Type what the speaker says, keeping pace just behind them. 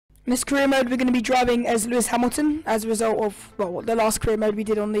In this career mode, we're going to be driving as Lewis Hamilton as a result of, well, the last career mode we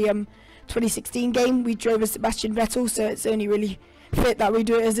did on the 2016 game. We drove as Sebastian Vettel, so it's only really fit that we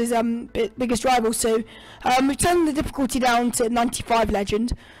do it as his biggest rival. So we've turned the difficulty down to 95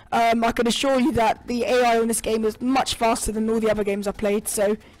 Legend. I can assure you that the AI on this game is much faster than all the other games I've played,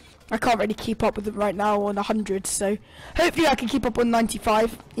 so I can't really keep up with them right now on 100. So hopefully I can keep up on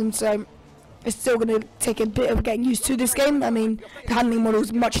 95, and so it's still going to take a bit of getting used to this game. I mean, the handling model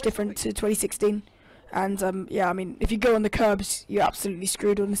is much different to 2016. And yeah, I mean, if you go on the curbs, you're absolutely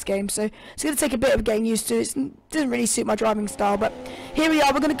screwed on this game. So it's going to take a bit of getting used to. It doesn't really suit my driving style. But here we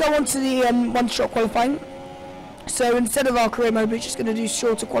are. We're going to go on to the one-shot qualifying. So instead of our career mode, we're just going to do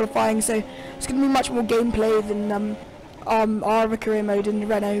shorter qualifying. So it's going to be much more gameplay than our other career mode in the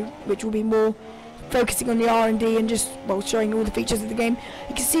Renault, which will be more focusing on the R&D and just, well, showing all the features of the game.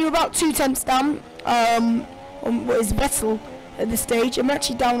 You can see we're about 2 tenths down on what is Vettel at this stage, and we're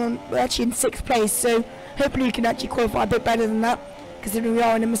actually in 6th place, so hopefully we can actually qualify a bit better than that, considering we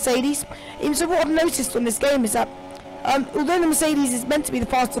are in a Mercedes. And so what I've noticed on this game is that although the Mercedes is meant to be the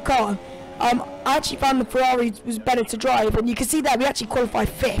faster car, I actually found the Ferrari was better to drive, and you can see that we actually qualified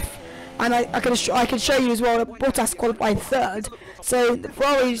 5th. And I can show you as well that Bottas qualified 3rd. So the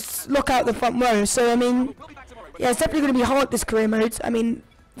Ferraris lock out the front row. So I mean, yeah, it's definitely going to be hard, this career mode. I mean,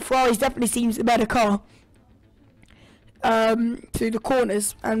 Ferraris definitely seems a better car through the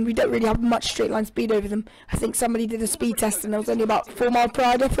corners, and we don't really have much straight line speed over them. I think somebody did a speed test and there was only about 4 mile per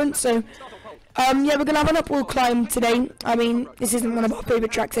hour difference. So yeah, we're going to have an upward climb today. I mean, this isn't one of our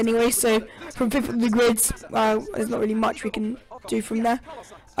favourite tracks anyway. So from 5th of the grids, there's not really much we can do from there.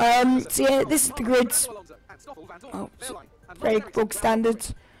 So yeah, this is the grids. Oh, very bog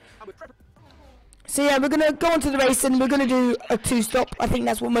standards. So yeah, we're going to go on to the race and we're going to do a 2-stop. I think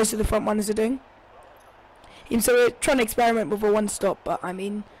that's what most of the front runners are doing. And so we're trying to experiment with a 1-stop, but I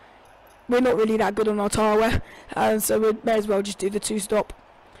mean, we're not really that good on our tyre wear, so we may as well just do the 2-stop.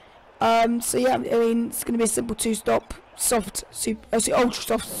 So yeah, I mean, it's going to be a simple 2-stop, soft, ultra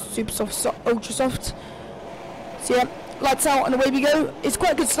soft, super soft, ultra soft. So yeah, lights out and away we go. It's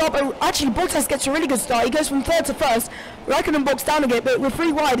quite a good start, but actually Bottas gets a really good start. He goes from 3rd to 1st. Raikkonen boxed down a bit, but we're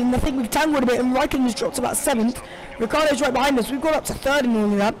 3 wide, and I think we've tangled a bit, and Raikkonen's dropped to about 7th. Ricciardo's right behind us. We've got up to 3rd and all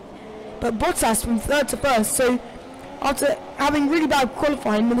of that. But Bottas from 3rd to 1st, so after having really bad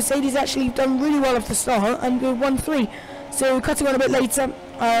qualifying, the Mercedes actually done really well off the start, and we're 1-3. So we're cutting on a bit later.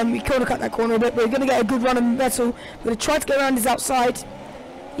 We kind of cut that corner a bit, but we're going to get a good run on Vettel. We're going to try to get around his outside.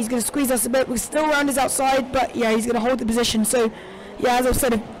 He's going to squeeze us a bit. We're still around his outside, but yeah, he's going to hold the position. So yeah, as I've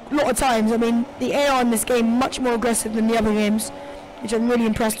said a lot of times, I mean, the AI in this game much more aggressive than the other games, which I'm really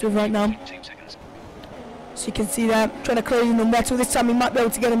impressed with right now. So you can see that, trying to close in on Vettel. This time we might be able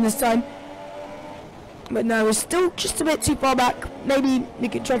to get him this time. But no, we're still just a bit too far back. Maybe we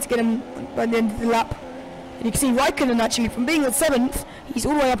could try to get him by the end of the lap. And you can see Raikkonen actually, from being at 7th, he's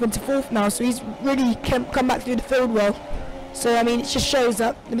all the way up into 4th now. So he's really come back through the field well. So I mean, it just shows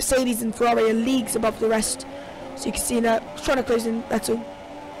that the Mercedes and Ferrari are leagues above the rest. So you can see that, trying to close in Vettel.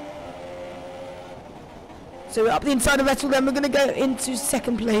 So we're up the inside of Vettel, then we're going to go into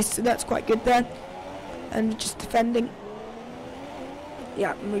 2nd place. So that's quite good there. And just defending.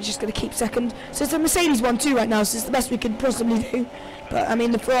 Yeah, and we're just going to keep 2nd. So it's the Mercedes 1-2 right now, so it's the best we could possibly do. But I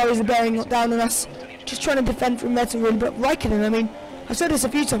mean, the Ferraris are bearing down on us. Just trying to defend from Vettel really, but Raikkonen, I mean, I've said this a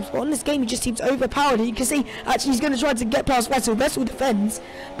few times, but on this game he just seems overpowered. You can see, actually, he's going to try to get past Vettel. Vettel defends,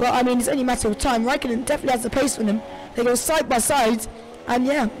 but I mean, it's only a matter of time. Raikkonen definitely has the pace for him. They go side by side, and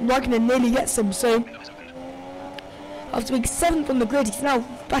yeah, Raikkonen nearly gets him. So after being 7th on the grid, he's now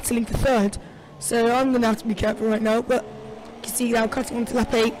battling for 3rd. So I'm going to have to be careful right now, but you can see now cutting onto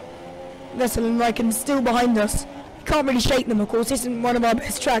lap 8. Vettel and Raikkonen still behind us. You can't really shake them, of course. This isn't one of our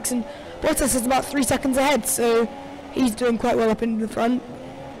best tracks, and Bottas is about 3 seconds ahead, so he's doing quite well up in the front.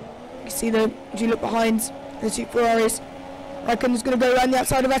 You can see if you look behind, the 2 Ferraris. Raikkonen's going to go around the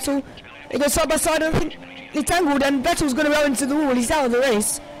outside of Vettel. They go side by side, I think they tangled, and Vettel's going to go into the wall. He's out of the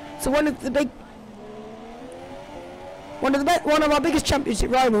race. So one of our biggest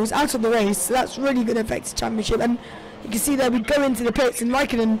championship rivals out of the race, so that's really going to affect the championship. And you can see there we go into the pits and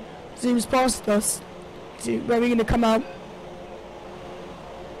Raikkonen zooms past us to where we're going to come out.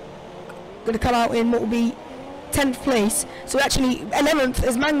 Going to come out in what will be 10th place. So actually 11th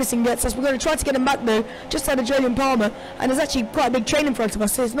as Magnussen gets us. We're going to try to get him back though, just out of Julian Palmer, and there's actually quite a big train in front of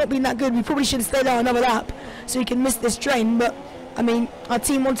us, so it's not been that good. We probably should have stayed out another lap so we can miss this train, but I mean, our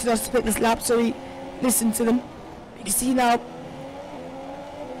team wanted us to pick this lap, so we listened to them. You can see now,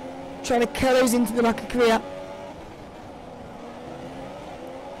 trying to close into the back of Korea.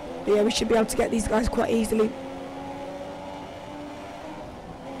 But yeah, we should be able to get these guys quite easily.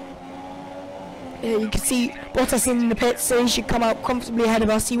 Yeah, you can see Bottas in the pits, so he should come out comfortably ahead of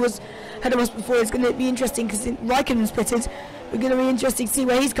us. He was ahead of us before. It's going to be interesting because Raikkonen's pitted. We're going to be interesting to see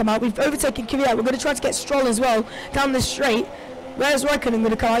where he's come out. We've overtaken Kvyat. We're going to try to get Stroll as well down this straight. Where's Raikkonen going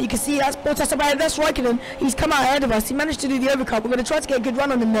to come out? You can see that's Bottas up ahead. That's Raikkonen. He's come out ahead of us. He managed to do the overcut. We're going to try to get a good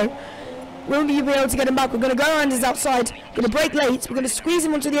run on him though. Will we be able to get him back? We're going to go around his outside. We're going to brake late. We're going to squeeze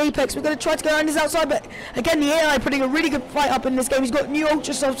him onto the apex. We're going to try to go around his outside, but again, the AI putting a really good fight up in this game. He's got new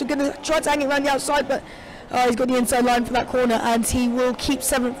ultra softs. We're going to try to hang it around the outside, but he's got the inside line for that corner, and he will keep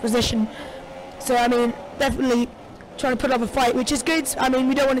 7th position. So, I mean, definitely trying to put up a fight, which is good. I mean,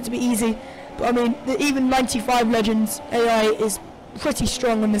 we don't want it to be easy, but I mean, even 95 Legends AI is pretty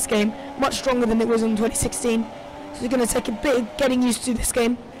strong in this game, much stronger than it was in 2016. So we're going to take a bit of getting used to this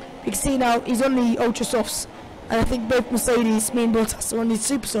game. You can see now he's on the ultra softs, and I think both Mercedes, me and Bottas, are on these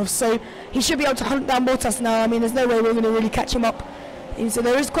super softs, so he should be able to hunt down Bottas now. I mean, there's no way we're going to really catch him up, and so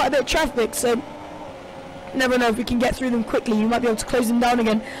there is quite a bit of traffic, so never know if we can get through them quickly. We might be able to close them down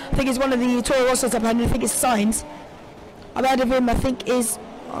again. I think it's one of the Toro Rossos up ahead, and I think it's Sainz up ahead of him. I think is,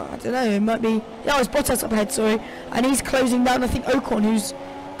 I don't know, it might be, yeah, it's Bottas up ahead, sorry, and he's closing down, I think, Ocon, who's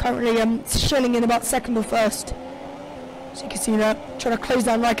currently shilling in about 2nd or 1st. So you can see that, trying to close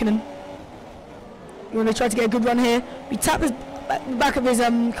down Raikkonen. We want to try to get a good run here. We tap the back of his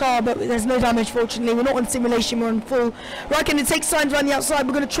car, but there's no damage, fortunately. We're not on simulation, we're on full. Raikkonen takes Sainz around the outside.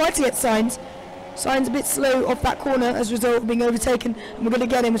 We're going to try to get Sainz. Sainz a bit slow off that corner as a result of being overtaken, and we're going to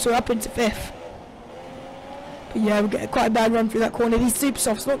get him, so we're up into 5th. But yeah, we'll get quite a bad run through that corner. These super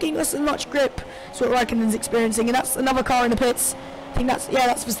softs not giving us as much grip. That's what Raikkonen's experiencing, and that's another car in the pits. I think that's, yeah,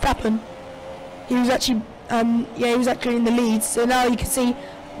 that's Verstappen. He was actually he was actually in the lead, so now you can see,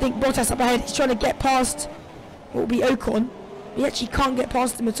 I think Bottas up ahead, he's trying to get past what will be Ocon. He actually can't get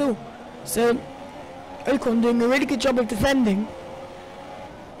past him at all. So Ocon doing a really good job of defending.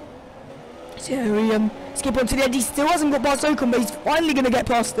 So yeah, we skip on to the end. He still hasn't got past Ocon, but he's finally going to get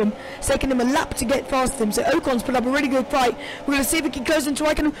past him. It's taken him a lap to get past him, so Ocon's put up a really good fight. We're going to see if we can close into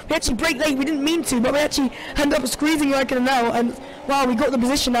Raikkonen. We actually brake late, we didn't mean to, but we actually end up squeezing Raikkonen now, and wow, we got the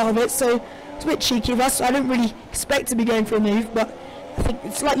position out of it, so it's a bit cheeky of us. I didn't really expect to be going for a move, but I think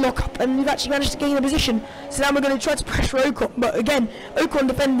it's like lock-up, and we've actually managed to gain a position. So now we're going to try to pressure Ocon, but again, Ocon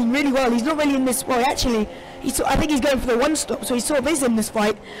defending really well. He's not really in this, well actually, I think he's going for the one stop, so he sort of is in this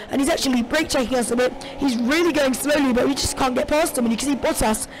fight, and he's actually brake checking us a bit. He's really going slowly, but we just can't get past him, and you can see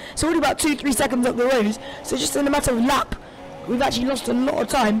Bottas, it's already about 2-3 seconds up the road, so just in a matter of a lap, we've actually lost a lot of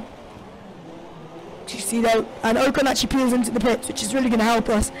time. You see though, and Ocon actually peels into the pits, which is really going to help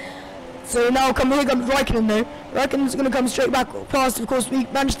us. So now here comes Raikkonen though. Raikkonen's going to come straight back past. Of course, we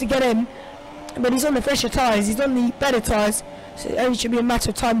managed to get him, but he's on the fresher tyres. He's on the better tyres, so it only should be a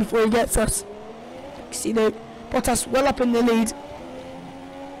matter of time before he gets us. You can see though, Bottas well up in the lead.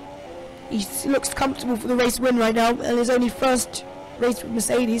 He looks comfortable for the race win right now, and his only first race with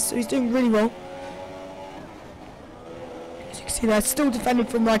Mercedes, so he's doing really well. As you can see there, still defending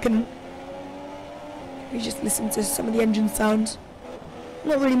from Raikkonen. We just listen to some of the engine sounds.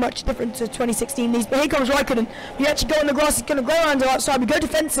 Not really much different to 2016 these, but here comes Raikkonen. We actually go on the grass, he's going to go around the outside, we go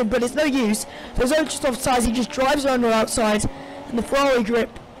defensive, but it's no use. Those ultra soft sides, he just drives around the outside, and the Ferrari grip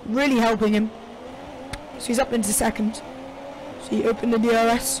really helping him. So he's up into 2nd. So he opened the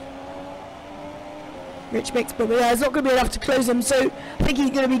DRS. Rich mix, but yeah, it's not going to be enough to close him, so I think he's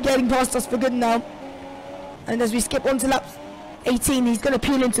going to be getting past us for good now. And as we skip on to lap 18, he's going to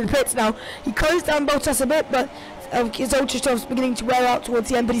peel into the pits now. He closed down Bottas a bit, but his ultra soft's beginning to wear out towards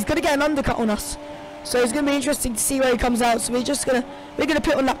the end, but he's going to get an undercut on us. So it's going to be interesting to see where he comes out. So we're going to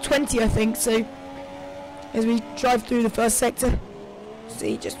pit on lap 20, I think. So as we drive through the first sector,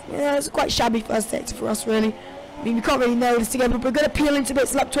 see, it's a quite shabby first sector for us, really. I mean, we can't really nail this together, but we're going to peel into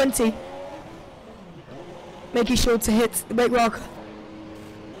bits lap 20, making sure to hit the brake rocker.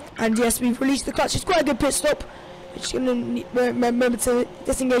 And yes, we've released the clutch. It's quite a good pit stop. We're just going to remember to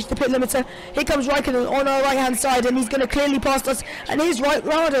disengage the pit limiter. Here comes Raikkonen on our right hand side, and he's going to clearly pass us. And here's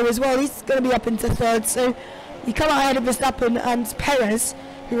Rado as well. He's going to be up into 3rd. So you come out ahead of Verstappen and Perez,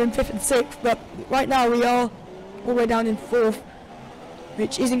 who are in 5th and 6th. But right now we are all the way down in 4th,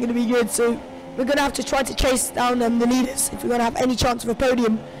 which isn't going to be good. So we're going to have to try to chase down the leaders if we're going to have any chance of a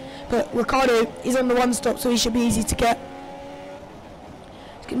podium. But Ricciardo is on the one stop, so he should be easy to get.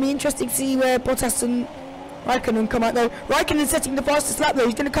 It's going to be interesting to see where Bottas and Raikkonen come out though. Raikkonen setting the fastest lap though.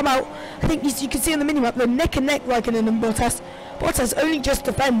 He's going to come out, I think you can see on the minimap, they're neck and neck, Raikkonen and Bottas. Bottas only just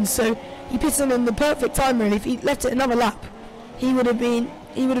defends, so he pits on the perfect time really. If he left it another lap, he would have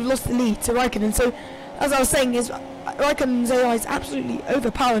lost the lead to Raikkonen. So as I was saying, Raikkonen's AI is absolutely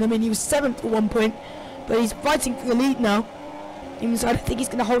overpowered. I mean, he was 7th at one point, but he's fighting for the lead now. even so I don't think he's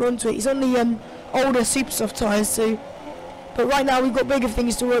going to hold on to it. He's on the older super soft tyres, so. But right now we've got bigger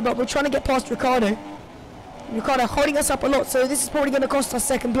things to worry about. We're trying to get past Ricciardo. Ricciardo holding us up a lot, so this is probably going to cost us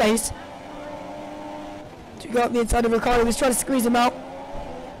second place. So we go up the inside of Ricciardo. Let's try to squeeze him out.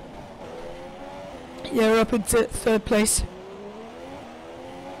 Yeah, we're up into third place.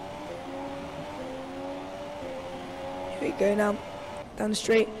 Here we go now, down the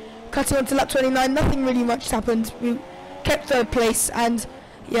straight. Cutting onto lap 29, nothing really much happened. We kept third place, and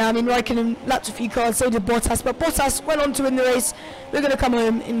yeah, I mean, Raikkonen lapped a few cars, so did Bottas, but Bottas went on to win the race. We're going to come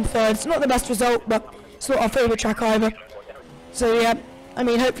home in third. It's not the best result, but it's not our favourite track either. So yeah, I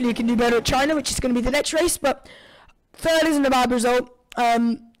mean, hopefully you can do better at China, which is going to be the next race, but third isn't a bad result.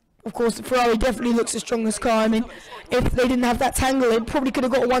 Of course, the Ferrari definitely looks the strongest car. I mean, if they didn't have that tangle, they probably could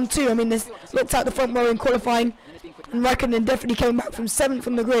have got a 1-2. I mean, they looked out the front row in qualifying, and Raikkonen definitely came back from 7th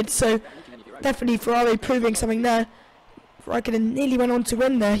from the grid, so definitely Ferrari proving something there. Raikkonen nearly went on to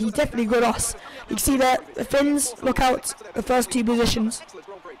win there. He definitely got us. You can see that the Finns look out the first 2 positions.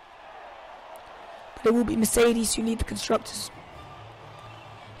 But it will be Mercedes who lead the constructors.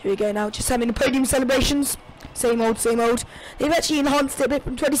 Here we go now, just having the podium celebrations. Same old, same old. They've actually enhanced it a bit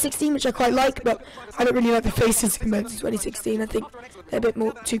from 2016, which I quite like, but I don't really like the faces compared to 2016. I think they're a bit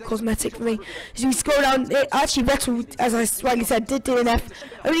more too cosmetic for me. As we scroll down, actually Vettel, as I rightly said, did DNF.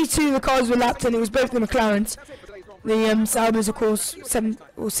 Only 2 of the cars were lapped, and it was both the McLarens. The Saubers, of course, 7th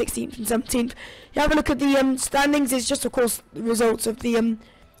or 16th and 17th. You have a look at the standings. It's just, of course, the results of the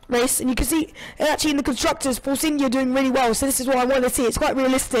race, and you can see actually in the constructors, Force India doing really well. So this is what I want to see. It's quite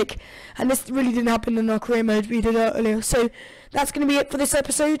realistic, and this really didn't happen in our career mode we did earlier. So that's going to be it for this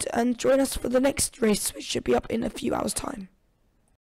episode, and join us for the next race, which should be up in a few hours' time.